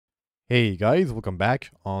Hey guys, welcome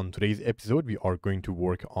back. On today's episode, we are going to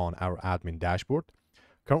work on our admin dashboard.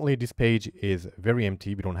 Currently, this page is very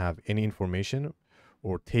empty. We don't have any information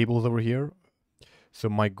or tables over here. So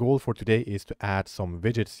my goal for today is to add some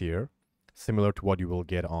widgets here, similar to what you will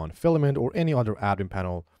get on Filament or any other admin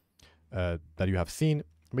panel that you have seen.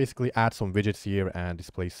 Basically, add some widgets here and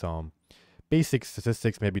display some basic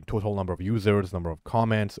statistics, maybe total number of users, number of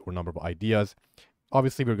comments, or number of ideas.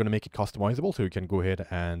 Obviously, we're going to make it customizable, so you can go ahead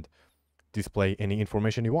and display any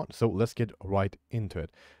information you want. So let's get right into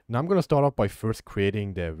it. Now I'm going to start off by first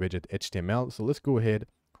creating the widget HTML. So let's go ahead,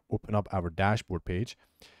 open up our dashboard page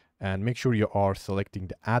and make sure you are selecting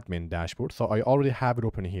the admin dashboard. So I already have it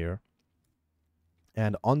open here.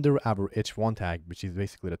 And under our h1 tag, which is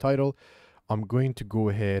basically the title, I'm going to go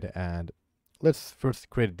ahead and let's first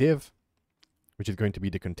create a div, which is going to be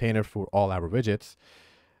the container for all our widgets.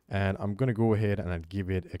 And I'm going to go ahead and I'll give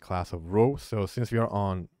it a class of row. So since we are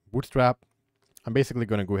on Bootstrap, I'm basically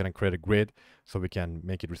going to go ahead and create a grid so we can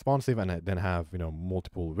make it responsive and then have,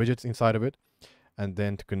 multiple widgets inside of it. And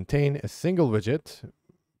then to contain a single widget,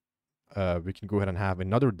 we can go ahead and have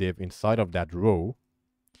another div inside of that row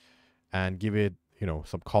and give it,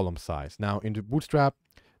 some column size. Now in the Bootstrap,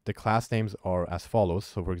 the class names are as follows.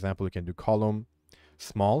 So for example, we can do column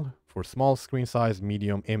small for small screen size,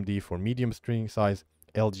 medium, MD for medium screen size,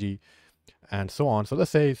 LG, and so on. So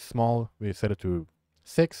let's say small, we set it to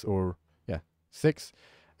 6 or 6,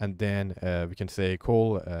 and then we can say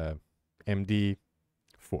call MD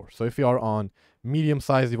 4. So if you are on medium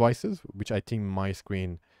size devices, which I think my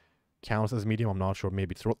screen counts as medium, I'm not sure,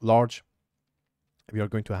 maybe it's large, we are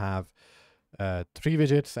going to have 3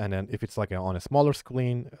 widgets, and then if it's like on a smaller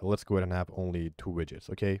screen, let's go ahead and have only 2 widgets,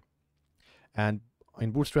 okay? And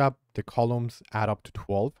in Bootstrap, the columns add up to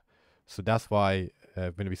 12, so that's why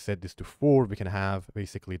when we set this to 4, we can have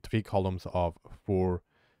basically 3 columns of 4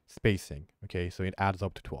 spacing. Okay, so it adds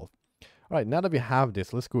up to 12. All right, now that we have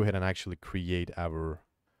this, let's go ahead and actually create our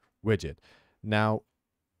widget. Now,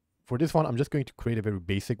 for this one, I'm just going to create a very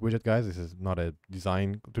basic widget, guys. This is not a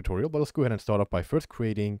design tutorial, but let's go ahead and start off by first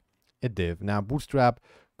creating a div. Now, Bootstrap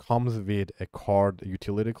comes with a card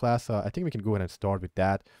utility class. I think we can go ahead and start with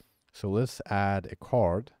that. So let's add a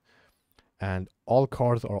card, and all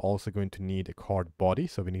cards are also going to need a card body.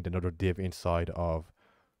 So we need another div inside of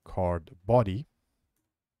card body.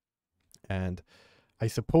 And I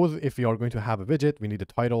suppose if we are going to have a widget, we need a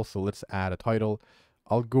title. So let's add a title.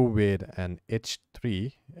 I'll go with an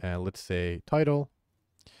h3 and let's say title.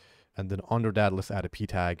 And then under that, let's add a p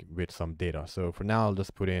tag with some data. So for now, I'll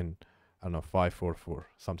just put in, I don't know, 544,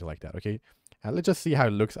 something like that. Okay. And let's just see how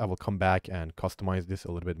it looks. I will come back and customize this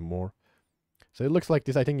a little bit more. So it looks like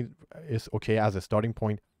this. I think it is okay as a starting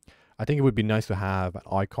point. I think it would be nice to have an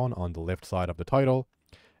icon on the left side of the title.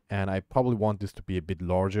 And I probably want this to be a bit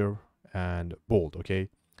larger and bold. Okay,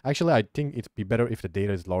 actually I think it'd be better if the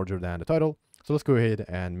data is larger than the title. So let's go ahead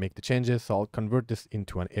and make the changes. So I'll convert this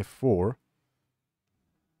into an F4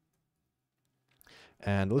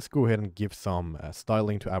 and let's go ahead and give some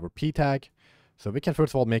styling to our p tag. So we can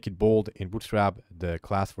first of all make it bold. In Bootstrap, the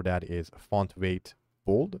class for that is font weight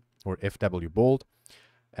bold or FW bold.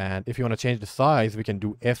 And if you want to change the size, we can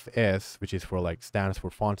do FS, which is for stands for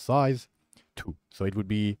font size 2. So it would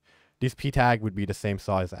be, this p tag would be the same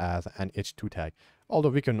size as an h2 tag. Although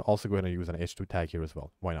we can also go ahead and use an h2 tag here as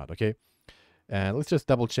well. Why not? Okay. And let's just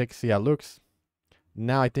double check, see how it looks.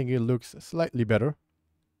 Now I think it looks slightly better.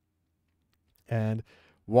 And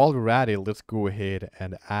while we're at it, let's go ahead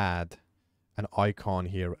and add an icon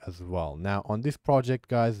here as well. Now on this project,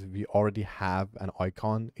 guys, we already have an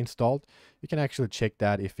icon installed. You can actually check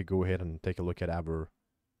that if we go ahead and take a look at our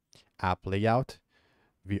app layout.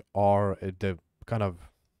 We are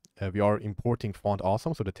we are importing Font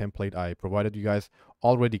Awesome. So the template I provided you guys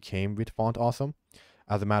already came with Font Awesome.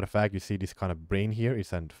 As a matter of fact, you see this kind of brain here.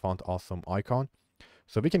 It's a Font Awesome icon.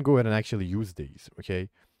 So we can go ahead and actually use these. Okay.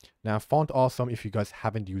 Now Font Awesome, if you guys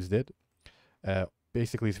haven't used it,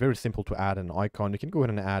 basically it's very simple to add an icon. You can go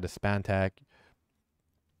ahead and add a span tag.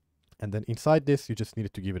 And then inside this, you just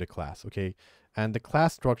needed to give it a class. Okay. And the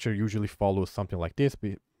class structure usually follows something like this.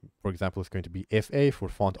 For example, it's going to be FA for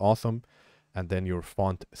Font Awesome. And then your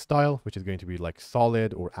font style, which is going to be like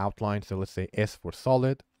solid or outline. So let's say S for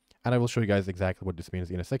solid. And I will show you guys exactly what this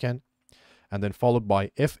means in a second. And then followed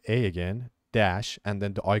by FA again, dash, and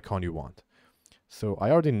then the icon you want. So I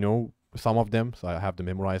already know some of them, so I have them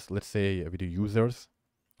memorized. Let's say we do users.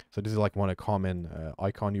 So this is like a common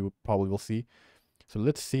icon you probably will see. So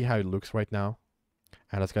let's see how it looks right now.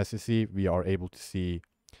 And as guys you see, we are able to see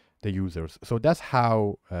the users. So that's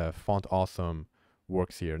how Font Awesome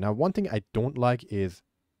works here. Now, one thing I don't like is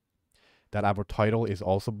that our title is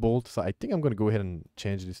also bold. So I think I'm going to go ahead and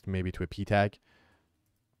change this maybe to a p tag.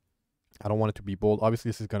 I don't want it to be bold. Obviously,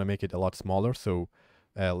 this is going to make it a lot smaller. So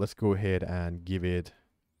let's go ahead and give it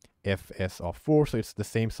fs of 4. So it's the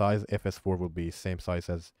same size. fs4 will be same size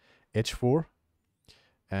as h4.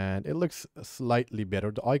 And it looks slightly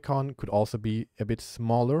better. The icon could also be a bit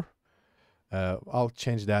smaller. I'll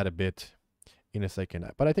change that a bit in a second.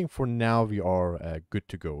 But I think for now we are good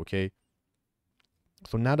to go, okay?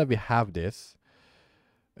 So now that we have this,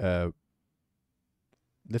 let's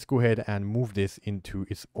go ahead and move this into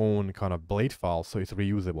its own kind of blade file so it's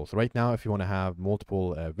reusable. So right now, if you want to have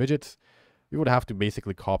multiple widgets, you would have to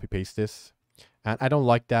basically copy paste this. And I don't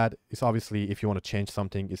like that. It's obviously, if you want to change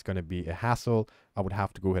something, it's going to be a hassle. I would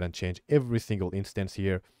have to go ahead and change every single instance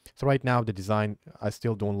here. So right now, the design, I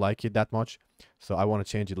still don't like it that much. So I want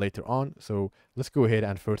to change it later on. So let's go ahead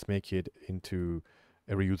and first make it into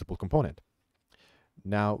a reusable component.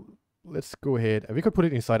 Now, let's go ahead. We could put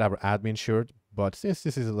it inside our admin shirt, but since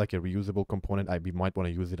this is like a reusable component, we might want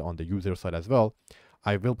to use it on the user side as well.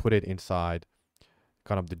 I will put it inside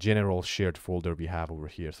kind of the general shared folder we have over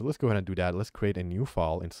here. So let's go ahead and do that. Let's create a new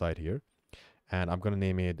file inside here. And I'm going to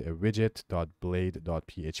name it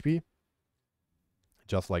widget.blade.php,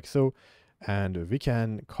 just like so. And we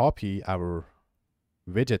can copy our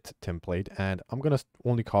widget template. And I'm going to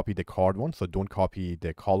only copy the card one. So don't copy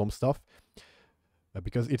the column stuff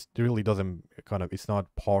because it really doesn't it's not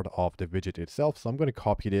part of the widget itself. So I'm going to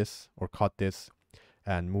copy this or cut this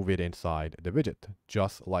and move it inside the widget,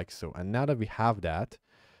 just like so. And now that we have that,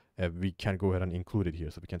 we can go ahead and include it here.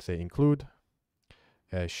 So we can say include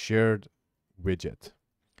a shared widget.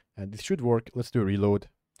 And this should work. Let's do a reload.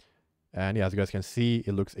 And yeah, as you guys can see,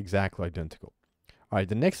 it looks exactly identical. All right,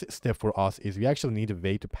 the next step for us is we actually need a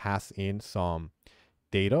way to pass in some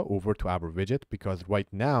data over to our widget, because right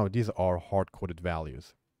now, these are hard-coded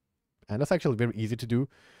values. And that's actually very easy to do.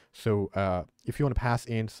 So if you want to pass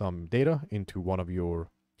in some data into one of your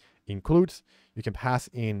includes, you can pass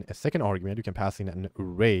in a second argument. You can pass in an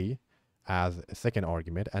array as a second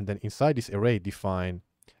argument. And then inside this array, define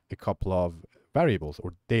a couple of variables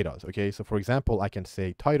or data. Okay, so for example, I can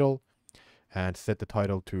say title and set the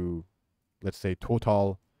title to, let's say,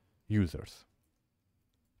 total users.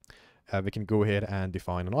 We can go ahead and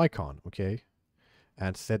define an icon, okay,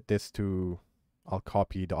 and set this to, I'll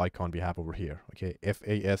copy the icon we have over here, okay,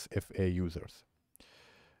 FA users.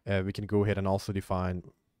 We can go ahead and also define,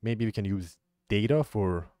 maybe we can use data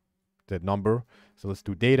for the number. So let's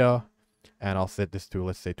do data, and I'll set this to,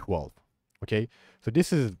 let's say, 12, okay. So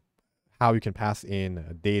this is how you can pass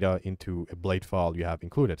in data into a blade file you have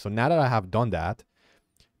included. So now that I have done that,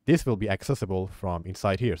 this will be accessible from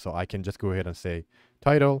inside here. So I can just go ahead and say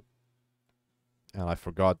title, and I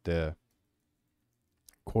forgot the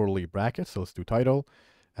curly bracket, so let's do title.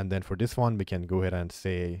 And then for this one, we can go ahead and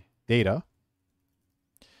say data.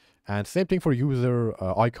 And same thing for user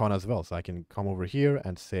icon as well. So I can come over here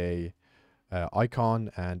and say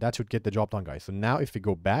icon, and that should get the job done, guys. So now if we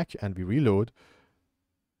go back and we reload,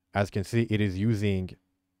 as you can see, it is using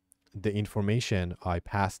the information I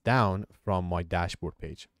passed down from my dashboard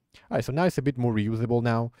page. All right, so now it's a bit more reusable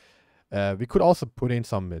now. We could also put in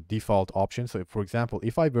some default options. So for example,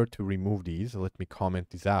 if I were to remove these, let me comment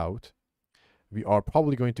this out, we are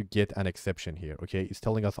probably going to get an exception here, okay? It's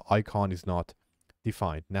telling us icon is not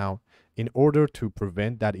defined. Now, in order to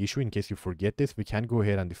prevent that issue, in case you forget this, we can go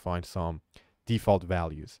ahead and define some default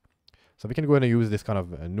values. So we can go ahead and use this kind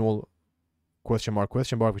of null question mark,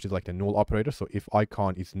 which is like the null operator. So if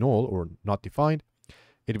icon is null or not defined,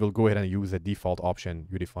 it will go ahead and use the default option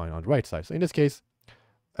you define on the right side. So in this case,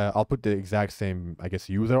 I'll put the exact same, I guess,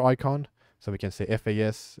 user icon. So we can say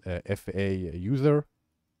FAS, FA user.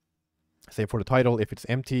 Same for the title. If it's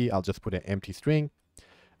empty, I'll just put an empty string.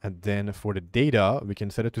 And then for the data, we can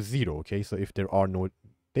set it to 0. Okay, so if there are no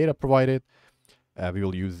data provided, we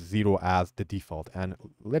will use 0 as the default. And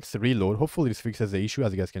let's reload. Hopefully this fixes the issue.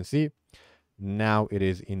 As you guys can see, now it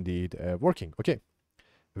is indeed working. Okay,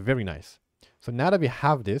 very nice. So now that we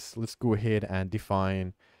have this, let's go ahead and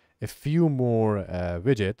define a few more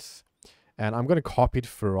widgets, and I'm going to copy it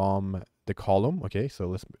from the column. Okay, so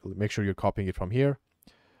let's make sure you're copying it from here.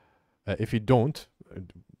 If you don't,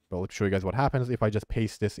 well, let's show you guys what happens. If I just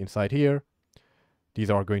paste this inside here,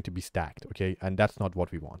 these are going to be stacked, okay, and that's not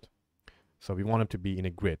what we want. So we want them to be in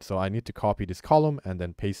a grid. So I need to copy this column and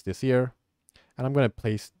then paste this here, and I'm going to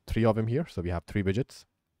place 3 of them here. So we have 3 widgets,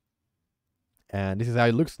 and this is how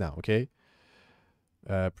it looks now, okay.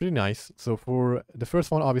 Pretty nice. So for the first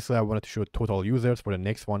one, obviously I wanted to show total users. For the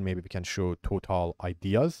next one, maybe we can show total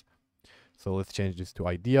ideas. So let's change this to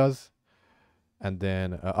ideas. And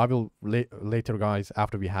then I will later, guys,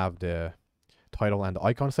 after we have the title and the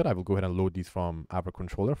icon set. I will go ahead and load these from our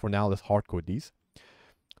controller. For now, let's hard code these.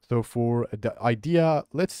 So for the idea,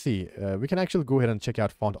 let's see, we can actually go ahead and check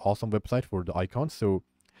out Font Awesome website for the icons. So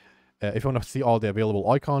if you want to see all the available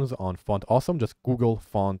icons on Font Awesome, just Google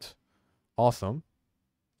Font Awesome.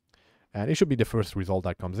 And it should be the first result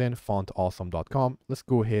that comes in, fontawesome.com. Let's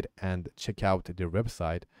go ahead and check out their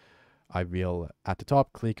website. I will, at the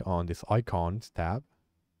top, click on this icons tab.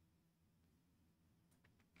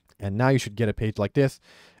 And now you should get a page like this.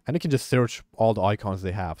 And you can just search all the icons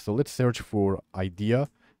they have. So let's search for idea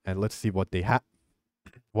and let's see what they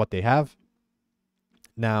have.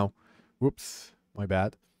 Now, whoops, my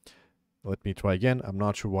bad. Let me try again. I'm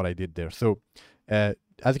not sure what I did there. So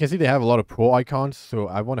as you can see, they have a lot of pro icons. So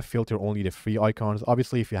I want to filter only the free icons.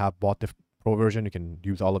 Obviously, if you have bought the pro version, you can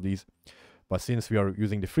use all of these. But since we are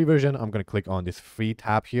using the free version, I'm going to click on this free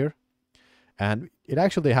tab here. And it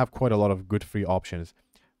actually, they have quite a lot of good free options.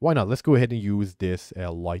 Why not? Let's go ahead and use this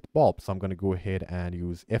light bulb. So I'm going to go ahead and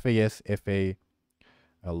use FA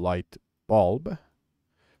light bulb.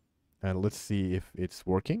 And let's see if it's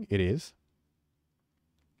working. It is.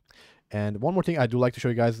 And one more thing I do like to show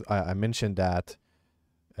you guys, I mentioned that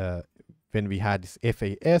when we had this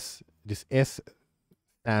FAS, this S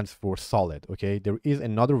stands for solid, okay? There is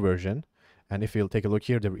another version, and if you'll take a look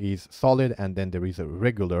here, there is solid, and then there is a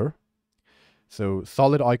regular. So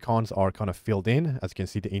solid icons are kind of filled in. As you can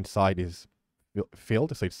see, the inside is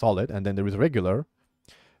filled, so it's solid, and then there is regular,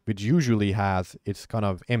 which usually has, it's kind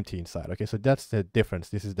of empty inside, okay? So that's the difference.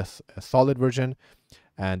 This is the solid version,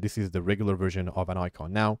 and this is the regular version of an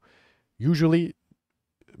icon. Now, usually,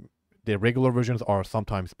 the regular versions are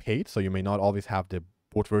sometimes paid, so you may not always have the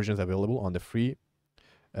both versions available on the free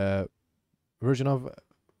version of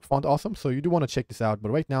Font Awesome. So you do want to check this out. But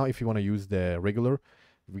right now, if you want to use the regular,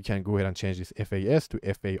 we can go ahead and change this FAS to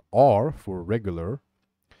FAR for regular.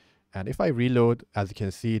 And if I reload, as you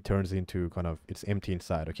can see, it turns into kind of, it's empty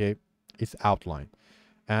inside, okay? It's outline.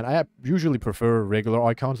 And I usually prefer regular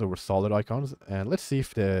icons over solid icons. And let's see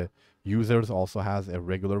if the users also has a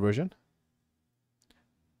regular version.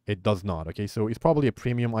 It does not, okay? So it's probably a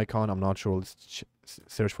premium icon. I'm not sure. Let's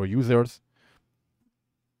search for users.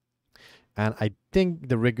 And I think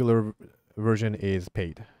the regular version is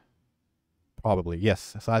paid. Probably,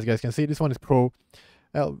 yes. So as you guys can see, this one is pro.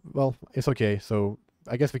 Well, it's okay. So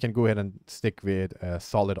I guess we can go ahead and stick with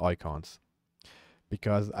solid icons.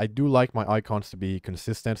 Because I do like my icons to be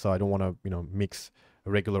consistent. So I don't want to, mix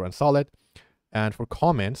regular and solid. And for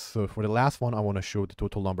comments, so for the last one, I want to show the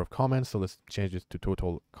total number of comments. So let's change this to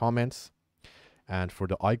total comments. And for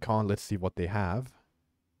the icon, let's see what they have.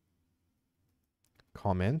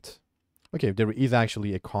 Comment. Okay, there is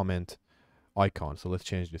actually a comment icon. So let's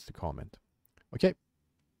change this to comment. Okay.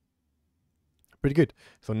 Pretty good.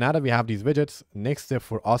 So now that we have these widgets, next step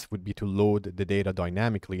for us would be to load the data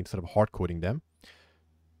dynamically instead of hard coding them.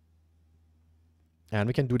 And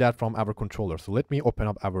we can do that from our controller. So let me open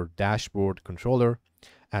up our dashboard controller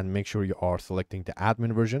and make sure you are selecting the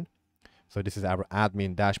admin version. So this is our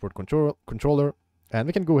admin dashboard controller. And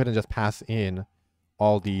we can go ahead and just pass in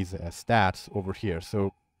all these stats over here.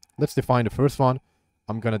 So let's define the first one.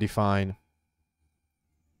 I'm going to define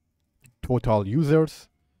total users.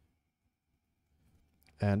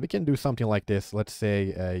 And we can do something like this. Let's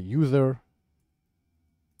say user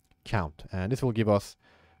count. And this will give us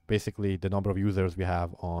basically the number of users we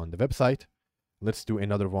have on the website. Let's do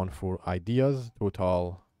another one for ideas,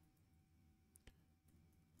 total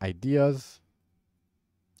ideas.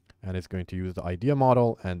 And it's going to use the idea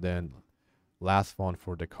model, and then last one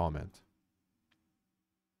for the comment.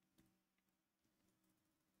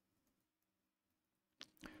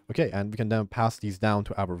 Okay, and we can then pass these down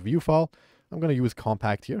to our view file. I'm going to use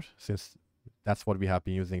compact here since that's what we have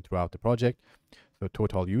been using throughout the project. So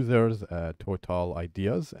total users, total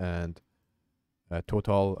ideas, and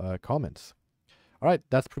total comments. All right,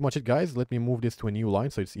 that's pretty much it, guys. Let me move this to a new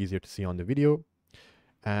line so it's easier to see on the video.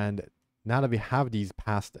 And now that we have these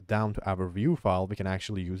passed down to our view file, we can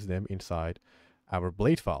actually use them inside our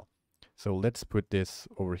blade file. So let's put this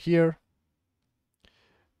over here.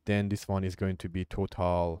 Then this one is going to be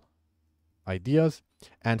total ideas.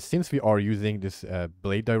 And since we are using this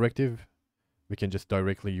blade directive, we can just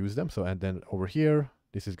directly use them. So, and then over here,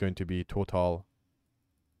 this is going to be total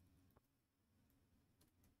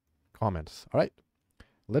comments. All right,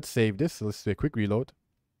 let's save this. So let's do a quick reload.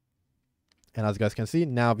 And as you guys can see,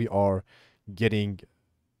 now we are getting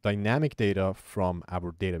dynamic data from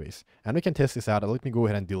our database. And we can test this out. Let me go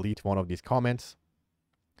ahead and delete one of these comments.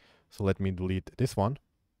 So let me delete this one.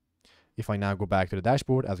 If I now go back to the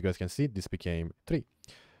dashboard, as you guys can see, this became 3.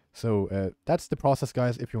 So that's the process,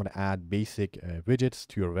 guys, if you want to add basic widgets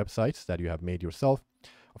to your websites that you have made yourself.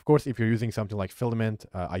 Of course, if you're using something like Filament,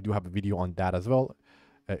 I do have a video on that as well.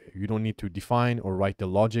 You don't need to define or write the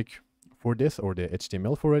logic for this or the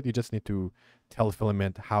HTML for it. You just need to tell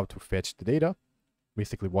Filament how to fetch the data,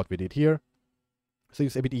 basically what we did here. So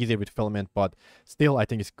it's a bit easier with Filament, but still, I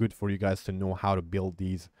think it's good for you guys to know how to build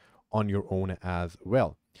these on your own as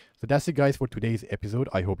well. So that's it, guys, for today's episode.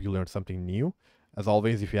 I hope you learned something new. As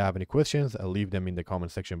always, if you have any questions, leave them in the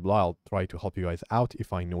comment section below. I'll try to help you guys out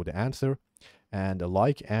if I know the answer. And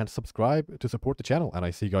like and subscribe to support the channel. And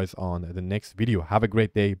I see you guys on the next video. Have a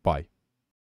great day. Bye.